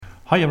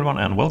Hi everyone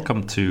and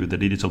welcome to the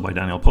Digital by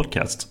Daniel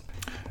podcast.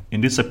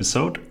 In this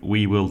episode,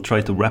 we will try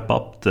to wrap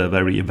up the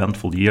very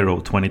eventful year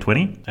of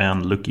 2020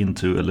 and look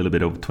into a little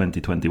bit of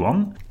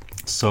 2021.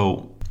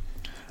 So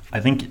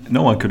I think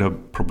no one could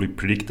have probably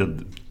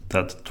predicted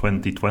that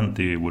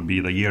 2020 would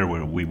be the year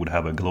where we would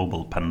have a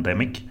global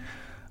pandemic.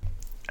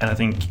 And I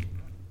think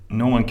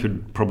no one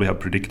could probably have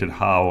predicted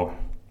how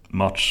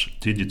much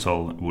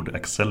digital would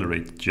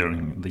accelerate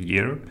during the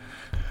year.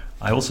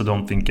 I also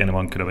don't think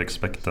anyone could have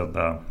expected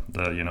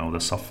the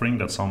suffering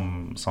that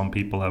some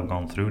people have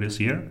gone through this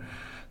year.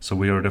 So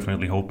we are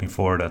definitely hoping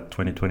for that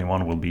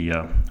 2021 will be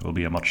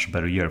a much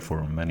better year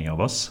for many of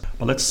us.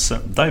 But let's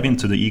dive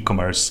into the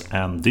e-commerce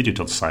and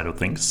digital side of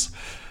things.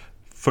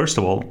 First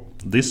of all,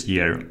 this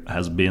year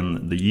has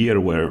been the year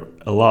where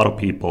a lot of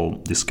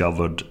people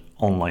discovered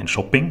online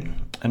shopping.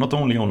 And not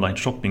only online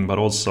shopping, but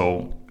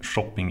also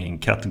shopping in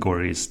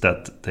categories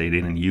that they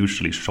didn't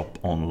usually shop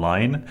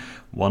online.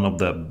 One of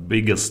the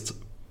biggest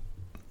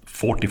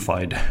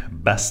fortified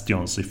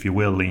bastions, if you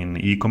will, in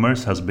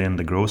e-commerce has been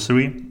the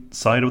grocery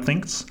side of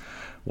things,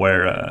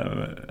 where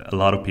a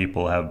lot of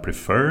people have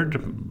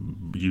preferred,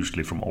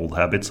 usually from old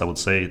habits, I would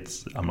say.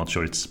 I'm not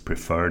sure it's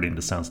preferred in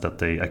the sense that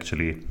they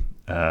actually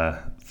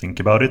think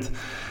about it.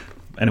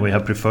 Anyway,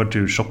 have preferred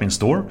to shop in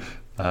store.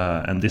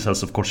 And this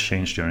has, of course,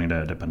 changed during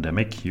the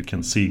pandemic. You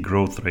can see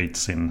growth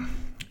rates in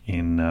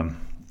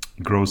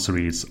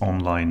groceries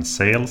online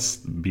sales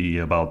be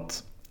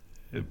about,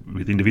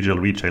 with individual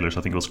retailers,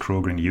 I think it was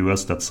Kroger in the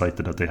US that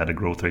cited that they had a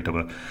growth rate of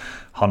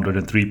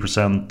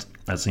 103%.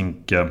 I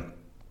think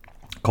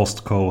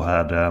Costco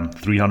had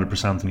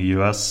 300% in the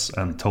US,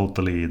 and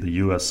totally the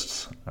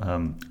US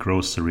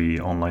grocery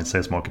online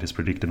sales market is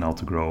predicted now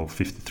to grow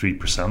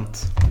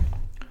 53%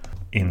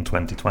 in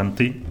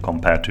 2020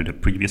 compared to the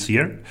previous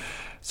year.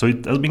 So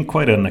it has been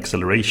quite an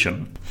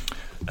acceleration.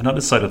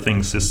 Another side of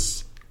things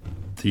is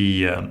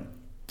the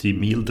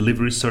meal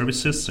delivery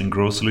services and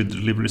grocery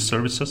delivery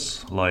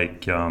services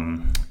like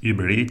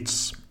Uber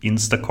Eats,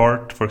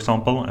 Instacart, for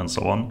example, and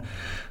so on.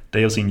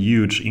 They have seen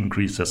huge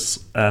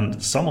increases,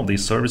 and some of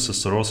these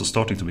services are also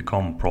starting to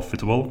become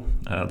profitable.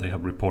 They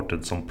have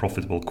reported some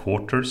profitable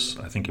quarters.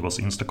 I think it was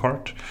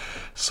Instacart.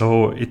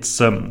 So it's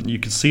you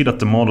can see that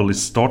the model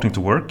is starting to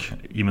work,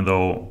 even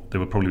though there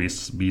will probably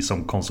be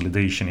some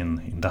consolidation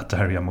in that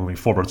area moving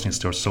forward, since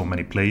there are so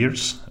many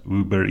players.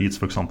 Uber Eats,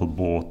 for example,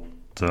 bought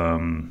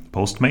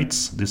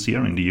Postmates this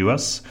year in the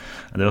US,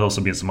 and there have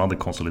also been some other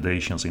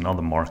consolidations in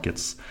other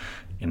markets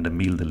in the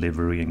meal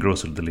delivery and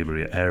grocery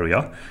delivery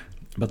area.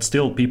 But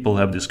still, people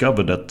have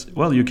discovered that,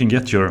 well, you can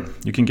get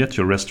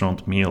your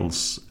restaurant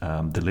meals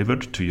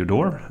delivered to your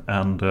door,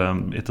 and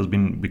it has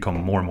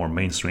become more and more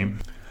mainstream.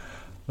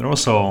 There are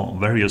also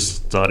various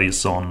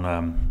studies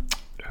on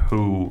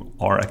who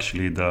are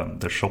actually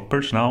the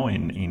shoppers now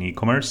in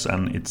e-commerce,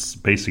 and it's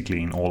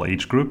basically in all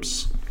age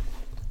groups.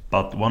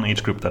 But one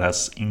age group that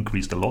has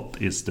increased a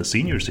lot is the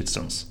senior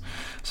citizens.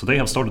 So they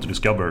have started to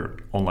discover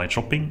online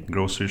shopping,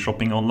 grocery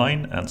shopping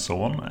online, and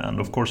so on. And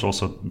of course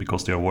also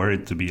because they are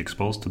worried to be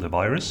exposed to the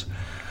virus.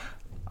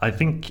 I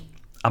think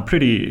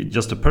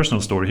just a personal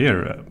story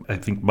here. I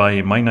think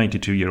my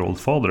 92-year-old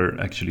father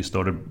actually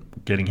started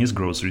getting his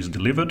groceries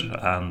delivered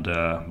and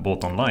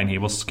bought online. He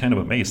was kind of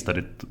amazed that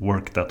it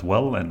worked that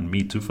well, and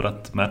me too for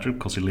that matter,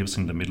 because he lives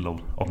in the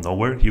middle of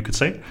nowhere, you could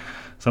say.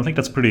 So I think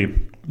that's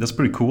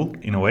pretty cool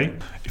in a way,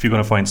 if you're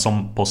going to find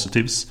some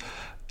positives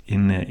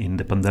in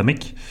the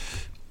pandemic.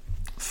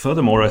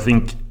 Furthermore, I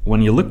think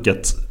when you look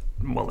at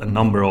a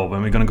number of,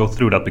 and we're going to go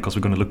through that because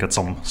we're going to look at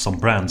some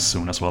brands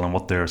soon as well and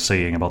what they're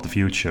saying about the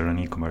future and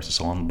e-commerce and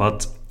so on.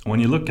 But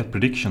when you look at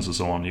predictions and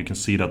so on, you can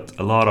see that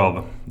a lot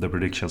of the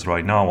predictions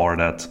right now are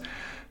that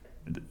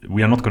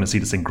we are not going to see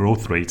the same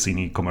growth rates in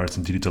e-commerce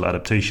and digital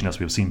adaptation as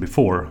we've seen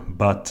before,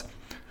 but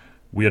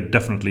we are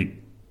definitely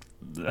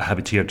have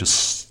it here to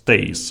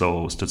stay,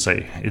 so to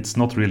say. It's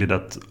not really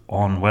that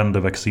on when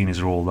the vaccine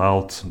is rolled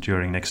out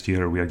during next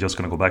year we are just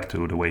going to go back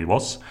to the way it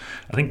was.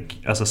 I think,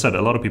 as I said,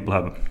 a lot of people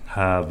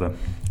have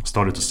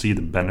started to see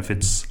the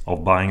benefits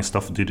of buying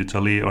stuff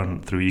digitally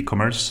and through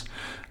e-commerce,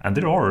 and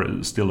there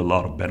are still a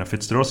lot of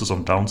benefits. There are also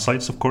some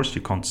downsides, of course.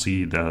 You can't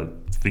see the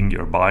thing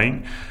you're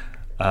buying.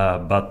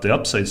 But the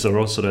upsides are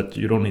also that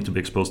you don't need to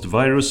be exposed to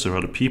virus or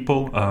other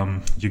people.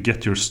 You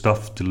get your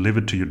stuff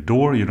delivered to your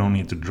door. You don't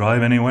need to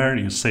drive anywhere.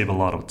 You save a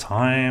lot of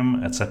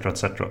time, etc.,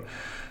 etc.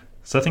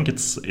 So I think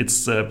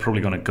it's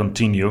probably going to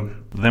continue.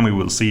 Then we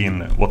will see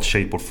in what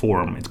shape or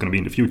form it's going to be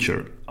in the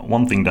future.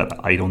 One thing that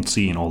I don't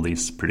see in all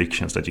these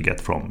predictions that you get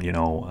from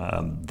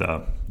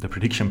the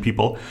prediction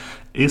people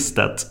is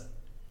that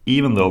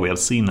even though we have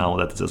seen now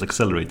that it has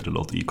accelerated a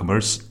lot,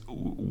 e-commerce,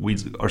 we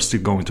are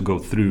still going to go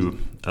through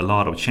a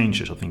lot of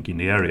changes, I think, in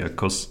the area,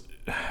 because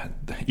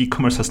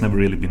e-commerce has never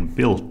really been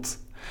built.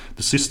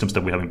 The systems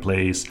that we have in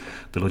place,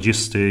 the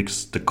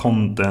logistics, the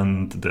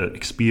content, the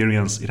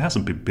experience, it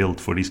hasn't been built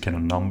for these kind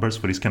of numbers,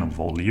 for this kind of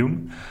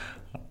volume.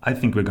 I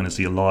think we're going to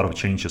see a lot of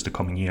changes the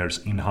coming years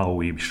in how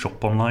we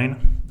shop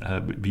online.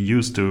 We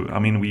used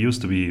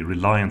to be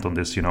reliant on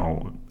this,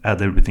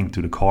 add everything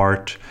to the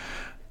cart,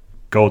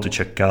 go to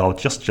checkout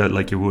just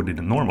like you would in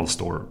a normal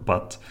store.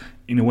 But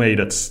in a way,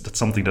 that's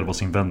something that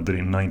was invented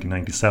in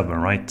 1997,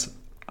 right?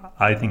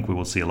 I think we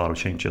will see a lot of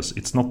changes.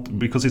 It's not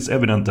because it's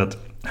evident that,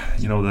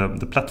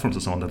 the platforms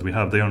and so on that we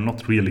have, they are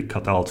not really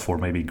cut out for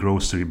maybe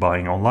grocery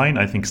buying online.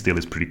 I think still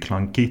it's pretty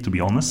clunky, to be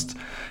honest,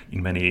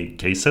 in many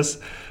cases.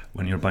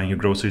 When you're buying your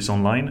groceries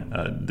online,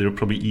 there are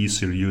probably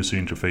easier user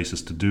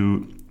interfaces to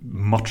do,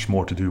 much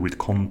more to do with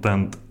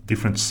content,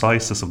 different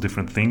sizes of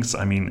different things.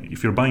 I mean,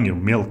 if you're buying your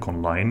milk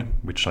online,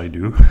 which I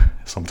do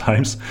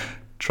sometimes,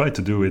 try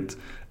to do it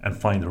and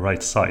find the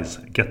right size,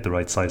 get the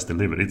right size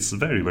delivered. It's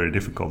very, very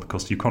difficult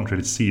because you can't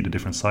really see the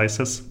different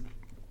sizes.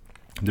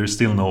 There's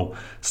still no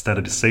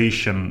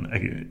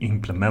standardization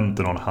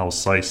implemented on how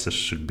sizes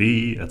should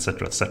be,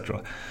 etc.,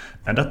 etc.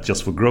 And that's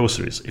just for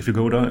groceries. If you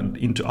go down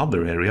into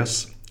other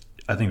areas,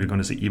 I think we're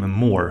going to see even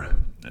more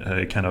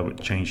kind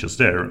of changes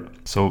there.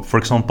 So, for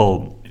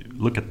example,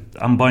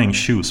 I'm buying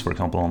shoes, for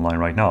example, online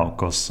right now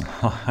because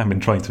I've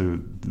been trying to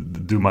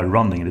do my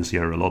running this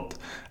year a lot.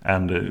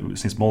 And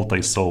since Malta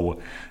is so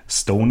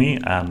stony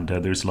and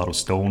there's a lot of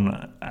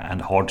stone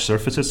and hard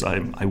surfaces,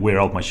 I wear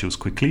out my shoes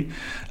quickly.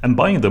 And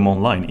buying them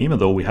online, even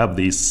though we have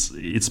these,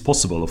 it's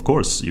possible, of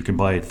course. You can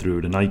buy it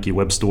through the Nike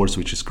web stores,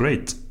 which is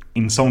great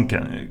in some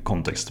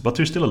context. But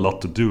there's still a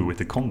lot to do with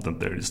the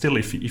content there. Still,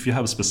 if you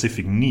have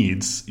specific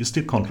needs, you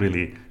still can't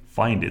really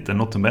find it, and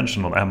not to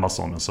mention on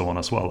Amazon and so on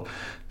as well.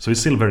 So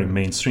it's still very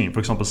mainstream. For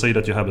example, say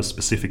that you have a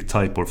specific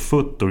type of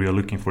foot, or you're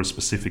looking for a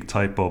specific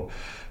type of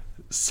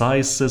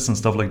sizes and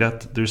stuff like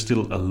that. There's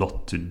still a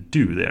lot to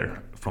do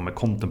there from a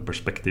content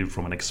perspective,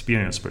 from an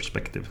experience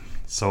perspective.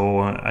 So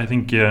I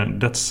think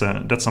that's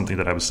something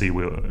that I would see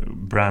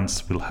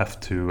brands will have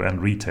to,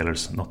 and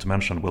retailers, not to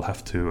mention, will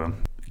have to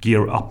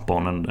gear up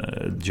on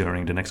and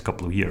during the next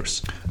couple of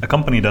years. A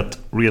company that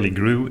really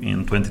grew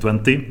in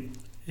 2020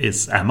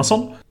 is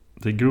Amazon.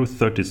 They grew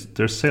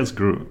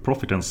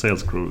profit and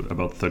sales grew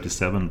about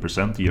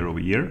 37% year over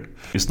year.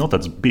 It's not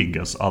as big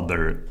as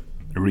other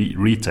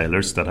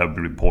retailers that have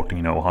been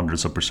reporting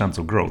hundreds of percents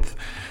of growth.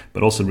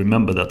 But also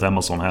remember that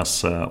Amazon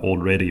has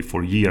already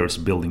for years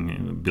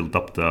built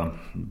up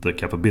the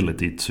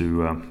capability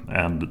to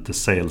and the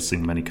sales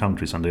in many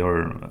countries, and they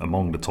are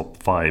among the top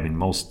 5 in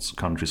most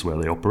countries where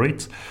they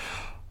operate.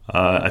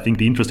 I think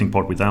the interesting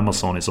part with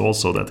Amazon is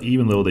also that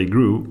even though they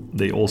grew,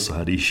 they also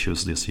had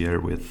issues this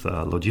year with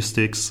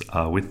logistics,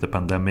 with the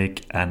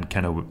pandemic, and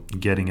kind of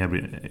getting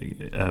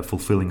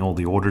fulfilling all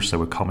the orders that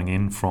were coming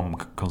in from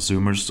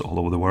consumers all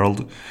over the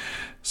world.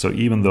 So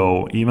even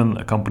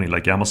a company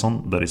like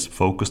Amazon that is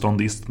focused on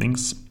these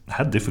things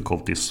had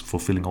difficulties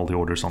fulfilling all the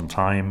orders on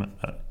time,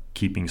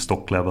 keeping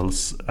stock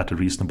levels at a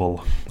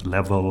reasonable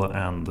level,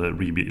 and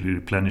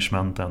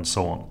replenishment and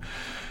so on.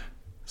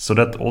 So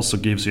that also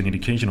gives you an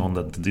indication on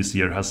that this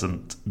year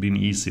hasn't been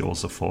easy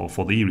also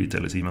for the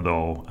e-retailers, even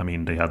though,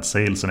 they had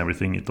sales and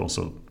everything. It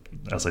also,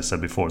 as I said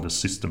before, the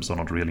systems are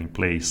not really in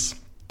place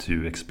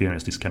to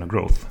experience this kind of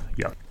growth.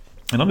 Yeah.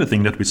 Another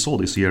thing that we saw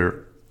this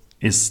year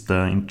is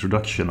the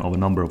introduction of a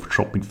number of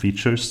shopping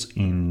features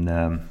in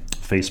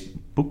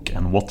Facebook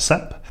and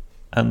WhatsApp.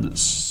 And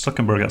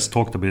Zuckerberg has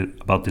talked a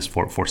bit about this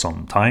for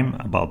some time,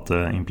 about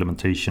the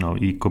implementation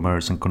of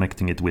e-commerce and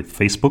connecting it with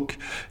Facebook.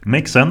 It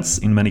makes sense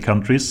in many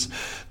countries.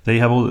 They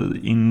have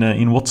in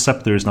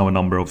WhatsApp there is now a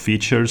number of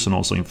features, and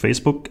also in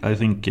Facebook. I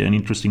think an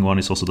interesting one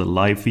is also the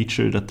live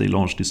feature that they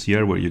launched this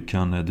year, where you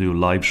can do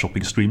live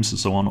shopping streams and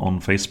so on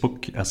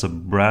Facebook as a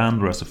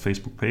brand or as a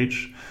Facebook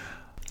page.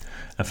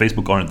 And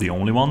Facebook aren't the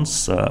only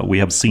ones. We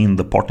have seen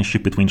the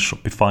partnership between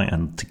Shopify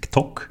and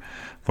TikTok,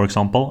 for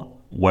example,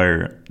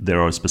 where there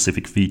are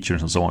specific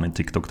features and so on in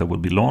TikTok that will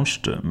be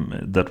launched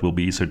that will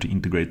be easier to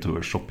integrate to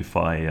a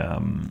Shopify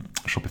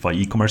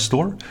e-commerce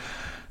store.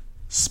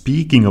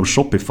 Speaking of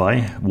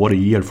Shopify, what a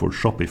year for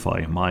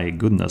Shopify. My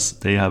goodness,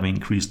 they have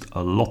increased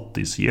a lot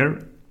this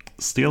year.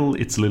 Still,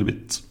 it's a little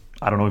bit,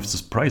 I don't know if it's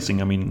surprising.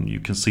 You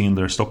can see in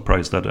their stock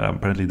price that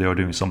apparently they are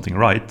doing something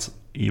right,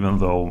 even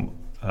though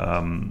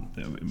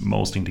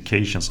most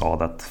indications are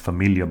that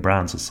familiar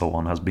brands and so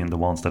on has been the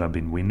ones that have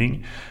been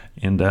winning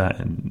in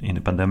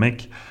the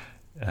pandemic.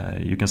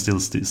 You can still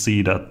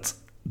see that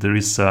there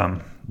is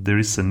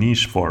a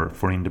niche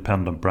for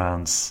independent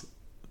brands,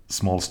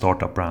 small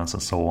startup brands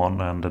and so on,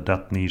 and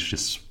that niche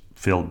is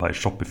filled by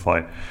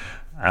Shopify.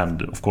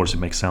 And of course it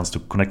makes sense to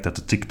connect that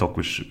to TikTok,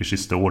 which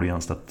is the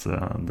audience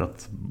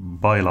that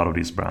buy a lot of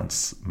these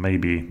brands.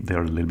 Maybe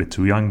they're a little bit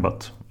too young,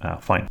 but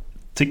fine.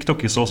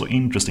 TikTok is also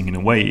interesting in a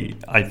way.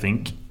 I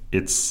think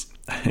it's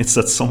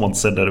that someone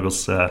said that it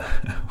was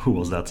who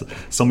was that?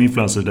 Some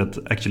influencer that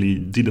actually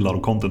did a lot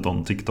of content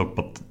on TikTok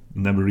but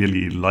never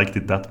really liked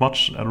it that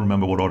much. I don't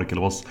remember what article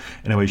it was.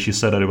 Anyway, she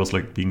said that it was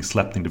like being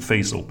slapped in the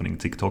face opening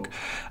TikTok.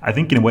 I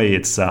think in a way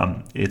it's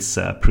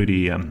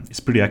pretty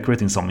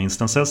accurate in some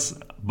instances.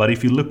 But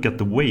if you look at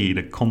the way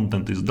the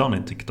content is done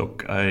in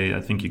TikTok,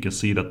 I think you can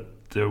see that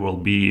it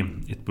will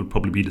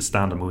probably be the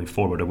standard moving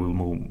forward, that we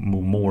will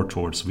move more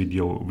towards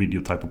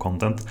video type of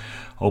content.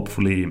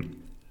 Hopefully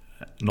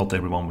not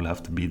everyone will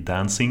have to be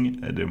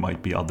dancing. There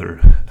might be other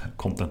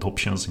content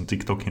options in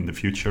TikTok in the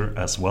future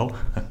as well.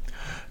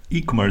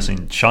 E-commerce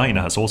in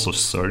China has also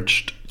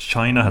surged.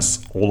 China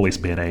has always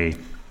been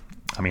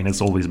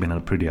it's always been a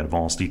pretty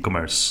advanced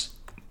e-commerce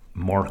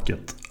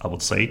market, I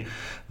would say.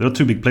 There are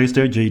two big players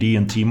there, JD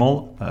and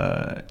Tmall.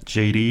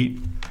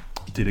 JD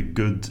did a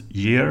good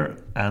year,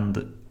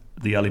 and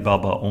the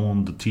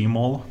Alibaba-owned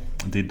Tmall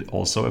did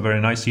also a very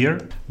nice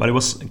year. But it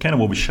was kind of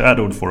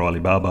overshadowed for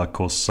Alibaba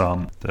because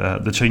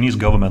the Chinese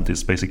government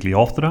is basically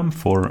after them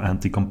for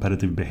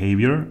anti-competitive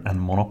behavior and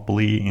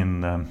monopoly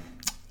in...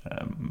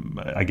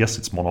 I guess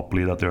it's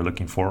monopoly that they're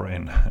looking for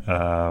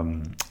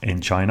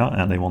in China,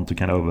 and they want to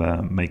kind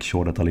of make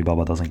sure that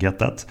Alibaba doesn't get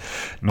that.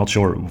 Not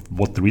sure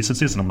what the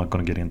reasons is, and I'm not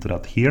going to get into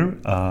that here,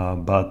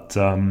 but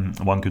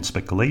one could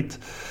speculate.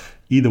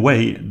 Either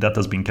way, that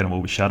has been kind of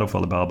overshadowed for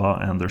Alibaba,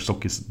 and their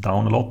stock is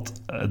down a lot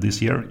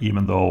this year,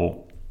 even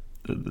though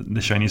the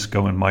Chinese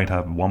government might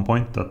have one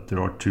point that there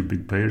are two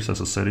big players,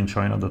 as I said, in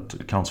China that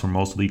accounts for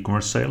most of the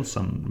e-commerce sales,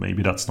 and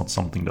maybe that's not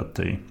something that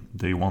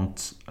they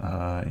want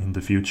in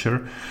the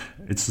future.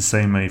 It's the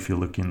same if you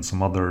look in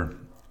some other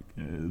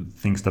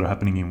things that are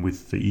happening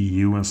with the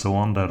EU and so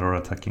on that are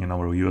attacking a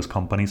number of US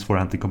companies for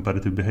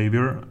anti-competitive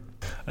behavior.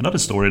 Another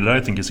story that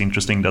I think is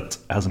interesting that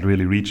hasn't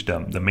really reached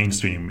the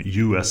mainstream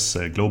US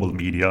global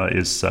media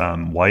is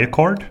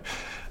Wirecard.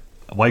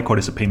 Wirecard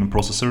is a payment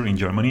processor in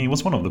Germany. It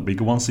was one of the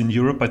big ones in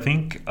Europe, I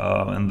think,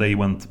 and they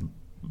went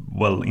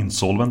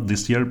insolvent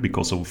this year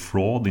because of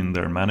fraud in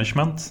their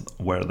management,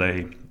 where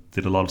they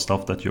did a lot of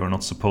stuff that you're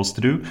not supposed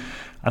to do.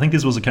 I think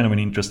this was a kind of an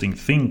interesting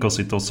thing because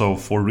it also,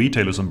 for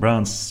retailers and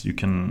brands, you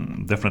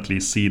can definitely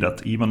see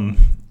that even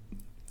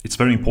it's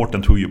very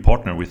important who you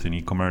partner with in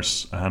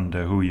e-commerce and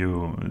who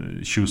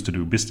you choose to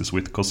do business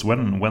with, because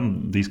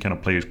when these kind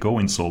of players go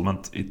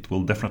insolvent, it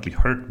will definitely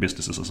hurt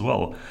businesses as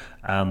well.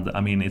 And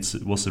I mean, it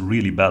was a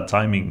really bad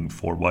timing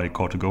for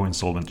Wirecard to go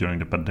insolvent during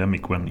the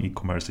pandemic when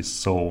e-commerce is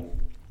so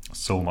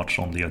much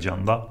on the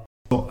agenda.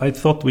 So I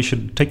thought we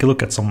should take a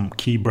look at some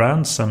key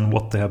brands and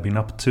what they have been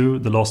up to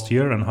the last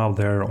year and how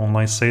their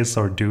online sales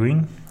are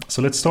doing.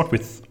 So let's start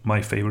with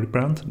my favorite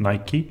brand,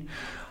 Nike.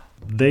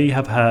 They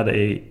have had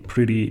a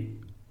pretty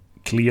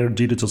clear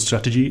digital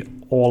strategy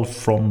all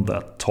from the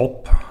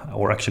top,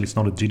 or actually it's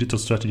not a digital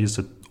strategy, it's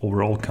an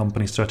overall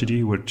company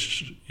strategy,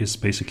 which is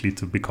basically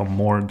to become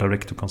more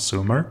direct to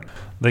consumer.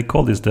 They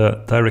call this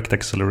the direct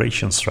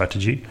acceleration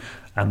strategy,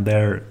 and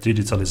their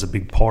digital is a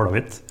big part of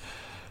it.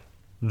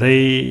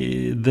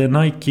 The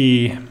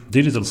Nike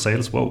digital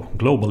sales,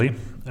 globally,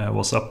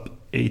 was up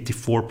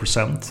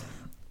 84%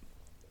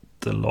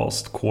 the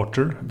last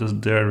quarter,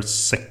 their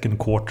second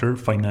quarter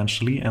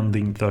financially,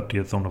 ending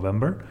 30th of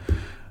November.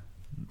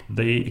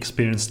 They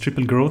experienced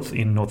triple growth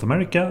in North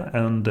America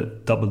and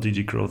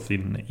double-digit growth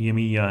in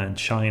EMEA and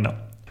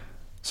China.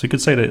 So you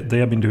could say that they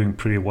have been doing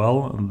pretty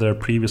well. Their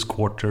previous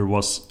quarter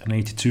was an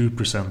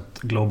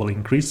 82% global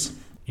increase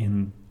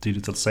in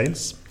digital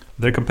sales.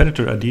 Their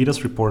competitor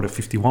Adidas reported a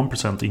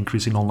 51%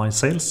 increase in online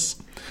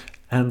sales.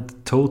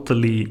 And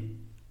totally,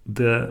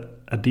 the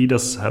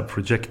Adidas have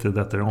projected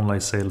that their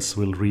online sales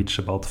will reach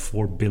about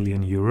 4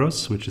 billion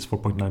euros, which is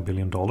 $4.9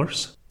 billion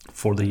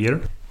for the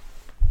year.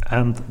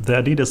 And the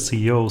Adidas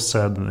CEO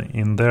said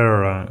in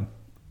their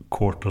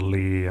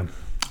quarterly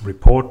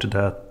report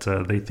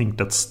that they think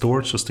that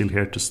stores are still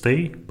here to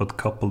stay, but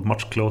coupled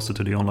much closer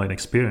to the online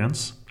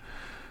experience.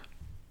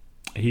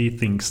 He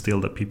thinks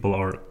still that people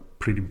are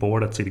pretty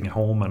bored at sitting at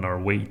home and are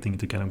waiting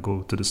to kind of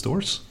go to the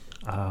stores.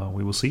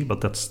 We will see,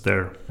 but that's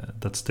their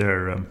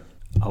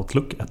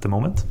outlook at the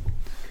moment.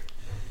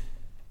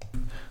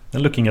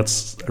 Then looking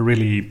at a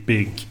really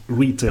big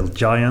retail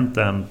giant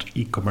and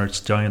e-commerce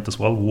giant as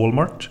well,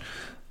 Walmart.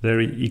 Their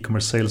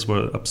e-commerce sales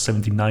were up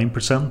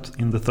 79%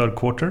 in the third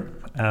quarter.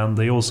 And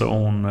they also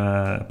own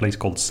a place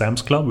called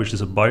Sam's Club, which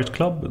is a buyer's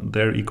club.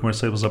 Their e-commerce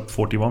sales was up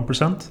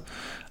 41%.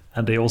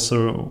 And they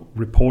also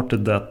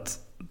reported that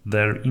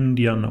their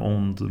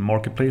Indian-owned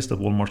marketplace that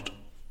Walmart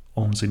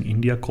owns in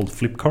India called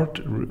Flipkart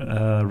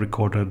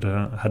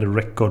had a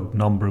record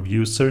number of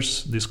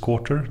users this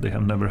quarter. They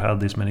have never had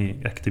this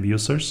many active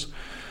users.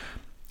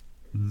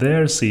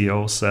 Their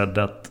CEO said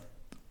that,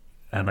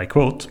 and I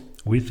quote,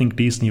 "We think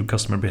these new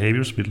customer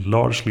behaviors will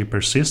largely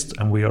persist,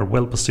 and we are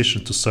well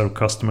positioned to serve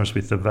customers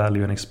with the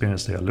value and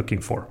experience they are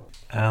looking for."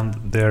 And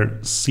their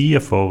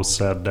CFO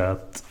said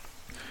that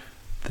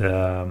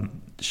the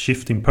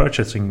shift in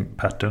purchasing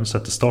patterns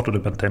at the start of the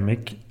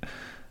pandemic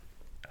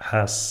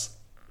has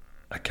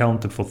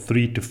accounted for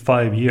 3 to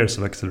 5 years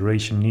of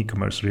acceleration in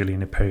e-commerce, really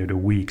in a period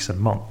of weeks and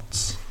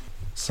months.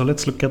 So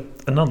let's look at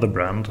another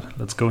brand.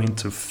 Let's go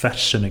into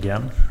fashion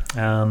again,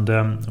 and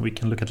we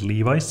can look at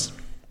Levi's.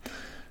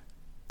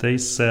 They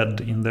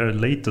said in their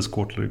latest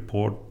quarterly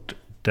report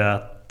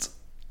that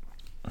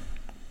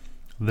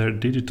their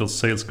digital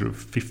sales grew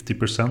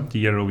 50%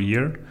 year over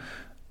year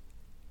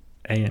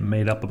and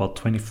made up about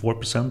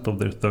 24% of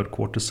their third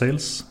quarter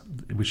sales,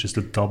 which is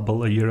the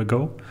double a year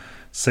ago.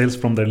 Sales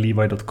from their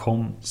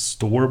Levi.com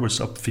store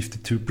was up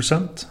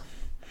 52%.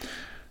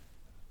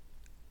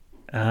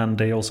 And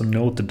they also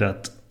noted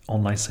that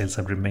online sales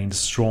have remained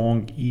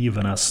strong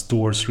even as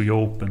stores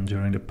reopened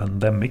during the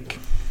pandemic.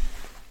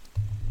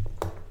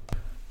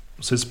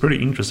 So it's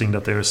pretty interesting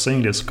that they're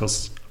saying this,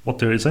 because what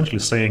they're essentially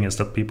saying is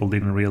that people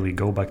didn't really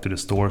go back to the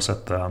stores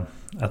at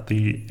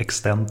the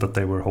extent that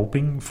they were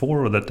hoping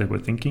for or that they were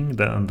thinking,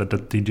 and that the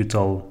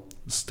digital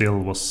still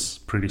was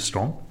pretty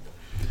strong.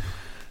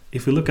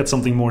 If we look at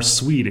something more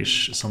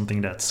Swedish,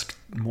 something that's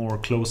more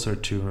closer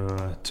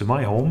to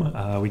my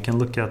home, we can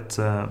look at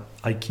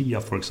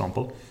IKEA, for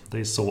example.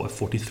 They saw a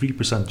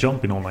 43%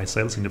 jump in online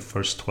sales in the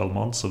first 12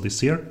 months of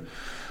this year.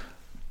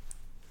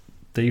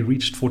 They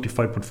reached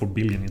 45.4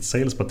 billion in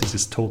sales, but this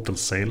is total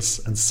sales,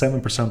 and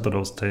 7% of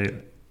those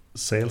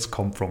sales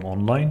come from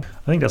online.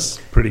 I think that's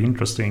pretty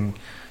interesting.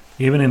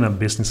 Even in a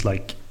business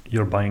like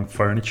you're buying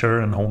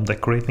furniture and home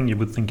decorating, you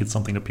would think it's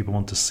something that people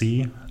want to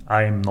see.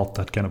 I'm not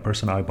that kind of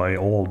person. I buy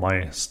all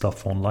my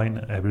stuff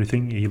online,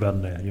 everything,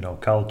 even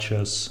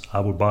couches.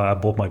 I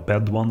bought my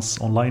bed once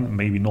online.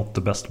 Maybe not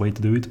the best way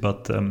to do it,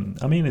 but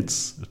I mean,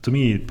 it's, to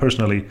me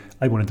personally,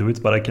 I wouldn't do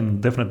it, but I can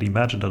definitely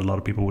imagine that a lot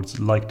of people would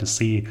like to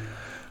see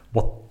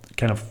what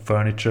kind of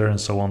furniture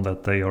and so on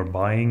that they are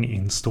buying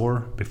in store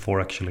before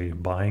actually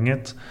buying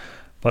it.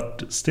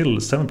 But still,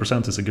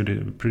 7% is a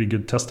pretty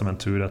good testament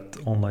to that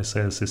online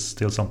sales is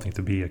still something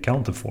to be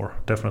accounted for.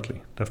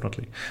 Definitely.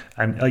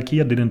 And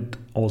IKEA didn't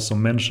also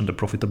mention the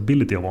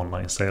profitability of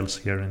online sales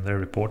here in their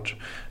report.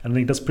 And I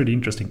think that's pretty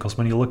interesting, because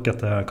when you look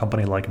at a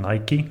company like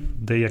Nike,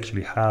 they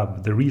actually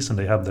have, the reason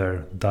they have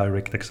their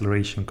direct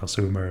acceleration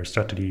consumer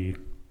strategy,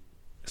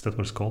 is that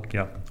what it's called?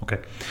 Yeah, okay.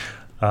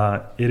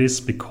 It is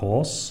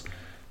because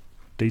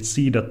they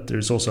see that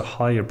there's also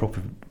higher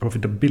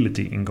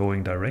profitability in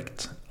going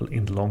direct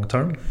in the long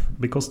term,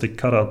 because they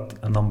cut out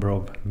a number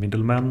of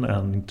middlemen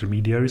and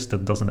intermediaries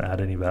that doesn't add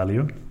any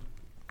value,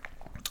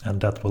 and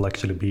that will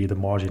actually be the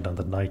margin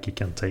that Nike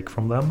can take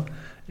from them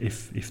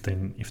if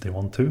they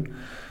want to.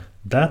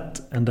 That,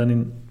 and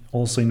then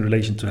also in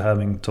relation to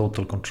having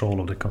total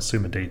control of the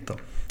consumer data,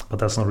 but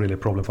that's not really a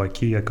problem for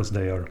IKEA, because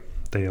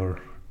they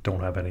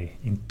don't have any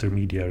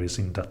intermediaries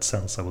in that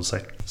sense, I would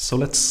say. So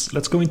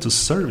let's go into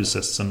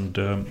services and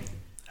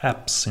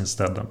apps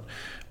instead,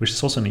 which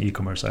is also an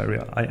e-commerce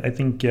area. I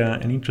think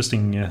an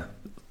interesting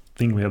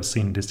thing we have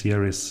seen this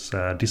year is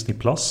Disney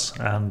Plus,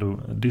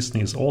 and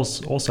Disney is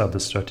also have the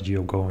strategy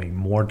of going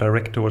more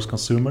direct towards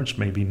consumers.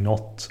 Maybe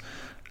not,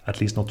 at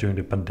least not during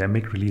the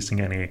pandemic,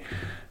 releasing any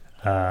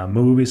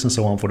movies and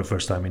so on for the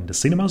first time in the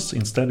cinemas.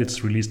 Instead,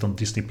 it's released on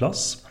Disney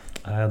Plus.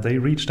 They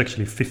reached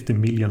actually 50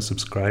 million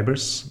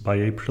subscribers by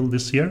April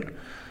this year,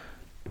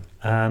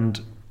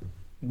 and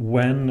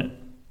when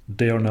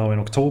they are now in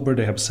October,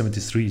 they have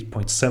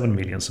 73.7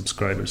 million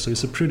subscribers, so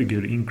it's a pretty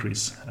good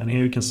increase. And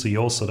here you can see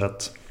also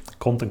that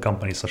content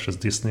companies such as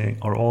Disney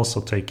are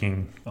also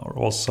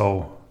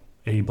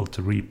able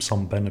to reap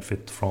some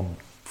benefit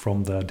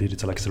from the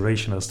digital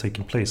acceleration that's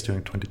taking place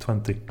during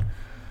 2020.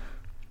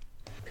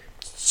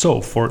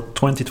 So for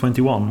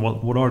 2021,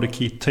 what are the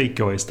key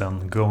takeaways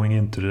then going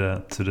into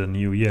the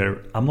new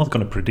year? I'm not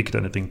going to predict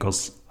anything,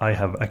 because I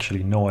have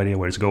actually no idea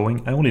where it's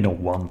going. I only know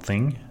one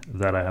thing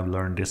that I have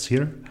learned this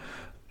year.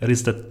 It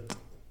is that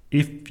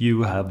if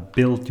you have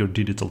built your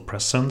digital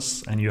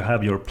presence and you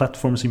have your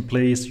platforms in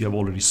place, you have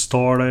already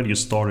started, you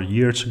started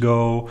years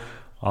ago,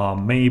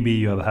 maybe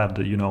you have had,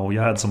 you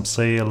had some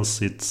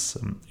sales,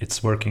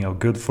 it's working out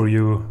good for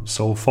you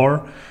so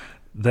far,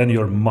 then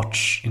you're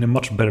in a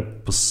much better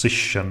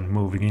position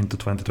moving into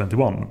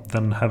 2021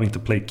 than having to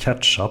play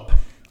catch up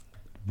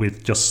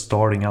with just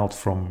starting out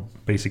from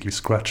basically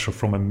scratch or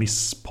from a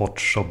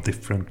mispotch of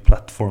different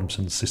platforms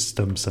and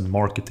systems and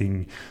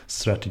marketing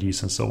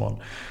strategies and so on.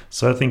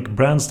 So I think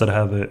brands that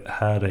have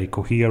had a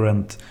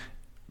coherent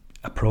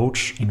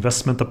approach,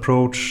 investment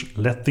approach,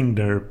 letting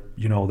their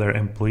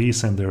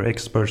employees and their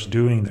experts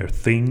doing their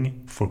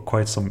thing for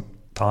quite some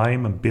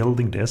time and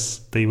building this,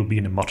 they will be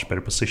in a much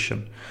better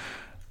position.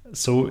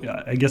 So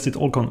I guess it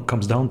all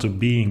comes down to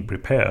being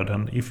prepared.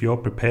 And if you're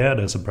prepared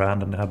as a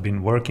brand and have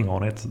been working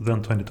on it, then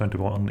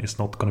 2021 is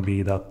not going to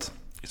be that.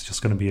 It's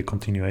just going to be a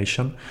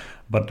continuation.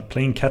 But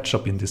playing catch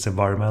up in this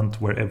environment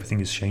where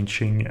everything is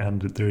changing,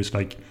 and there is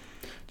like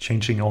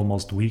changing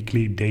almost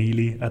weekly,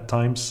 daily at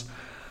times,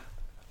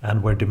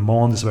 and where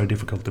demand is very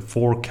difficult to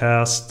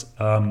forecast.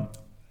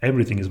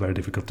 Everything is very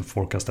difficult to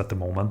forecast at the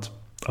moment.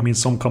 I mean,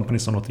 some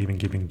companies are not even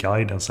giving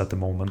guidance at the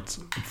moment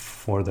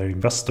for their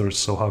investors.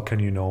 So how can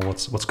you know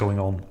what's going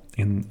on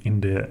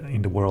in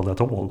the world at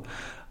all?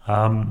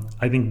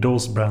 I think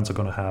those brands are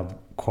going to have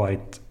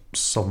quite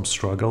some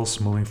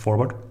struggles moving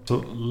forward. So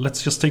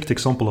let's just take the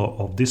example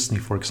of Disney,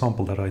 for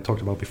example, that I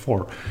talked about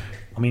before.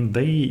 I mean,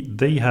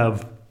 they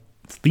have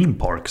theme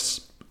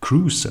parks,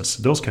 cruises,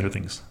 those kind of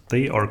things.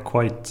 They've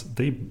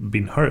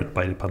been hurt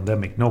by the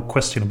pandemic, no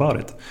question about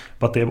it.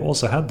 But they have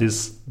also had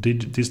this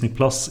Disney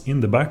Plus in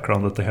the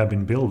background that they have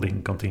been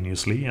building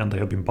continuously, and they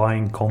have been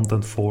buying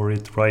content for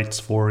it, rights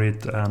for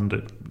it,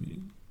 and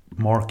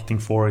marketing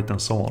for it,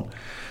 and so on.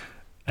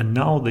 And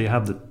now they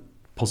have the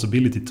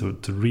possibility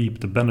to reap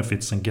the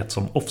benefits and get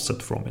some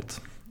offset from it.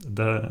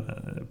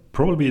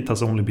 Probably it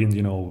has only been,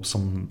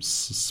 some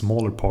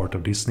smaller part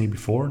of Disney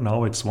before.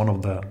 Now it's one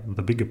of the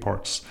bigger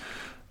parts.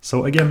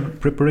 So again,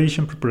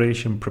 preparation,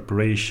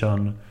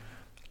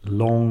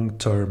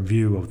 long-term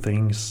view of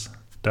things.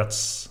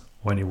 That's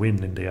when you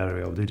win in the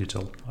area of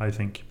digital, I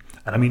think.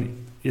 And I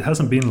mean, it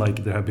hasn't been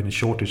like there have been a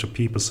shortage of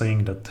people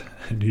saying that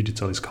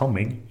digital is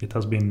coming. It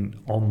has been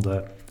on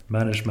the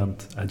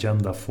management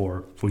agenda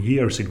for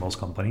years in most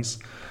companies.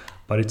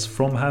 But it's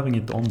from having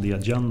it on the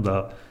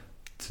agenda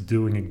to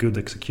doing a good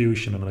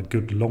execution and a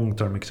good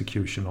long-term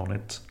execution on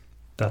it.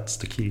 That's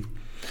the key.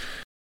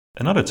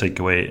 Another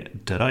takeaway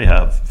that I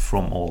have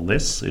from all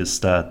this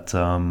is that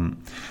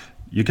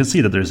you can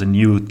see that there's a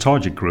new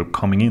target group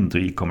coming into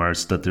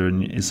e-commerce, that there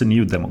is a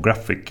new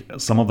demographic.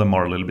 Some of them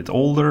are a little bit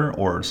older,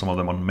 or some of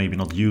them are maybe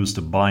not used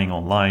to buying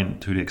online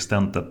to the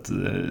extent that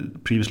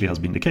previously has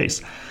been the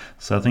case.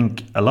 So I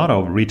think a lot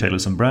of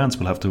retailers and brands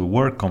will have to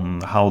work on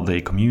how they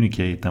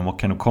communicate and what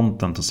kind of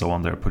content and so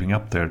on they're putting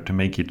up there to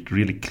make it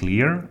really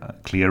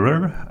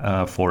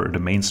clearer for the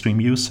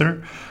mainstream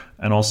user,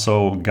 and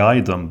also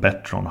guide them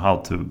better on how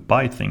to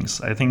buy things.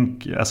 I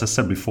think, as I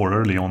said before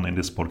early on in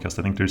this podcast,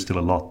 I think there's still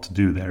a lot to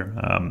do there.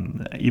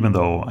 Even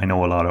though I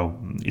know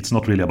it's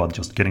not really about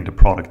just getting the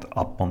product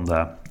up on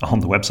the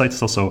website.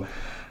 It's also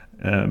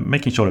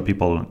making sure that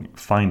people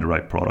find the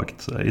right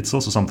product. It's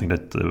also something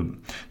that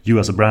you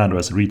as a brand or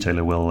as a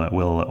retailer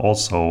will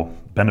also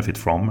benefit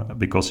from,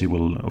 because you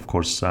will, of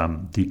course,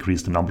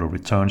 decrease the number of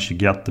returns you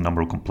get, the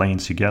number of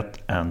complaints you get,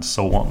 and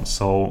so on.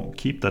 So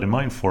keep that in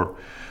mind for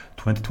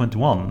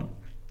 2021.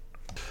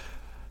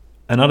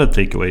 Another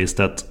takeaway is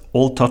that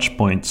all touch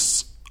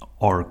points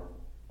are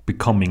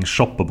becoming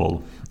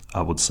shoppable,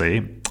 I would say,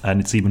 and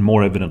it's even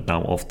more evident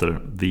now after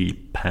the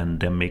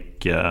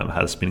pandemic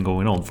has been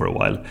going on for a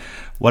while.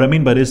 What I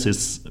mean by this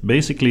is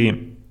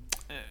basically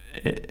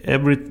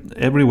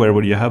everywhere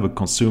where you have a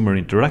consumer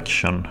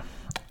interaction,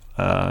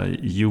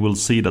 you will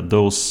see that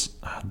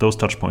those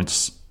touch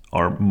points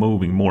are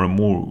moving more and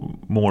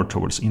more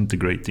towards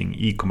integrating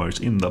e-commerce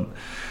in them.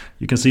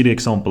 You can see the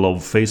example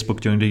of Facebook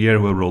during the year,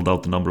 who have rolled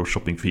out a number of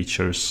shopping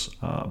features,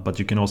 but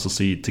you can also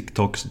see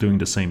TikTok's doing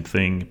the same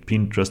thing,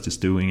 Pinterest is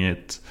doing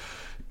it,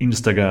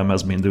 Instagram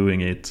has been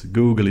doing it,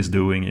 Google is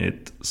doing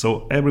it.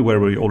 So everywhere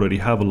where you already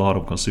have a lot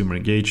of consumer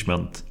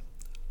engagement,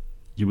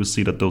 you will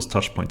see that those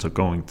touch points are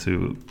going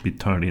to be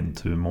turned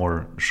into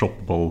more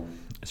shoppable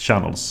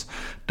channels.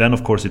 Then,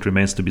 of course, it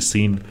remains to be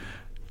seen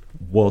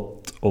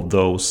who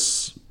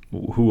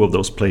of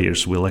those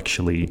players will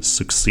actually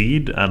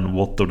succeed and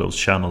what of those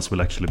channels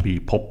will actually be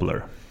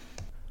popular.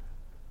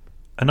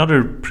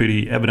 Another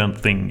pretty evident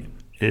thing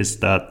is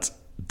that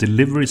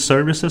delivery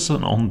services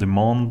and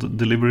on-demand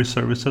delivery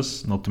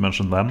services, not to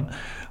mention them,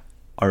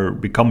 are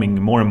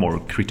becoming more and more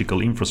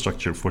critical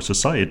infrastructure for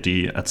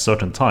society at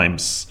certain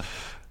times.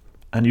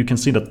 And you can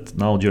see that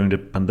now during the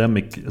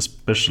pandemic,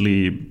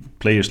 especially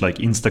players like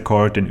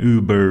Instacart and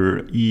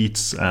Uber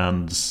Eats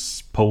and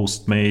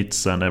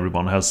Postmates and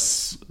everyone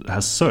has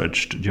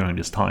surged during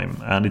this time,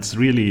 and it's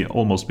really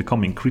almost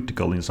becoming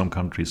critical in some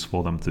countries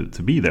for them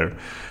to be there.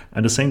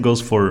 And the same goes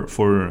for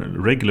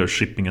regular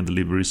shipping and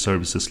delivery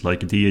services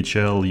like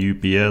DHL,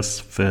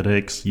 UPS,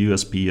 FedEx,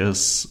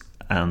 USPS,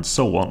 and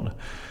so on.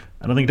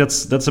 And I think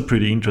that's a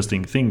pretty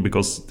interesting thing,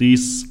 because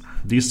these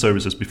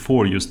services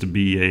before used to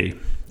be a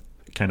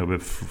kind of a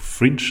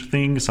fringe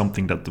thing,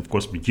 something that of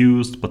course we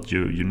used, but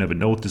you never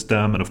noticed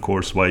them, and of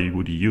course, why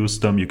would you use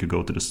them? You could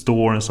go to the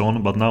store and so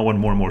on. But now when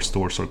more and more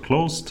stores are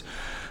closed,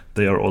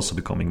 they are also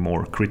becoming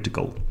more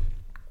critical.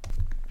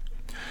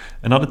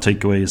 Another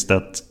takeaway is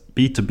that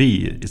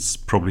B2B is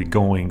probably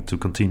going to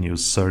continue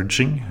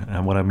surging,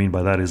 and what I mean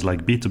by that is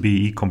like B2B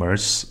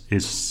e-commerce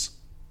is,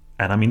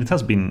 and I mean it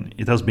has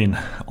been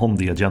on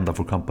the agenda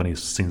for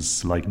companies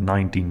since like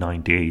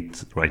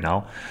 1998 right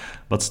now,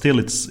 but still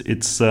it's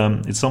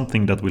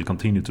something that will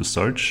continue to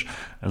surge,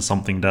 and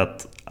something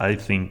that I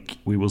think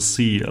we will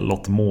see a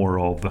lot more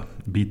of.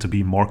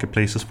 B2B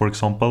marketplaces, for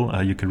example,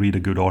 you can read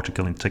a good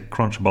article in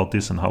TechCrunch about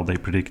this and how they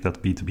predict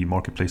that B2B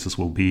marketplaces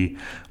will be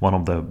one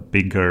of the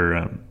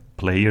bigger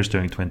players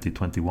during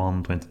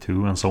 2021,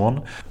 22, and so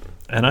on.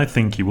 And I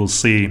think you will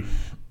see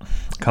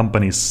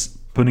companies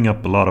putting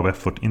up a lot of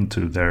effort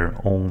into their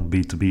own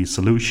B2B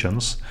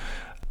solutions,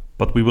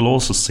 but we will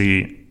also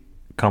see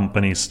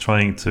companies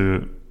trying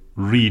to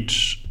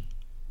reach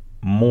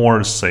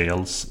more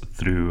sales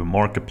through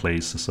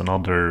marketplaces and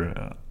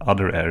other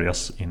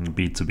areas in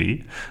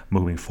B2B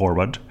moving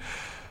forward.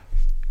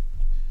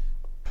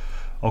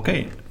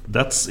 Okay,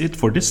 that's it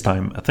for this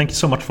time. Thank you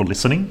so much for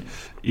listening.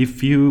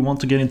 If you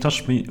want to get in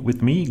touch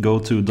with me, go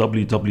to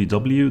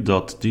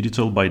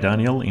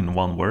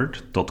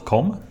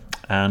www.digitalbydaniel.com,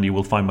 and you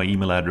will find my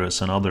email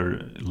address and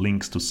other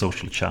links to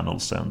social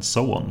channels and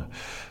so on.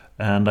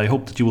 And I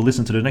hope that you will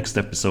listen to the next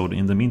episode.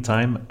 In the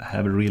meantime,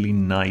 have a really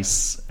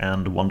nice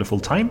and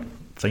wonderful time.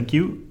 Thank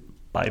you.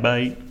 Bye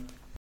bye.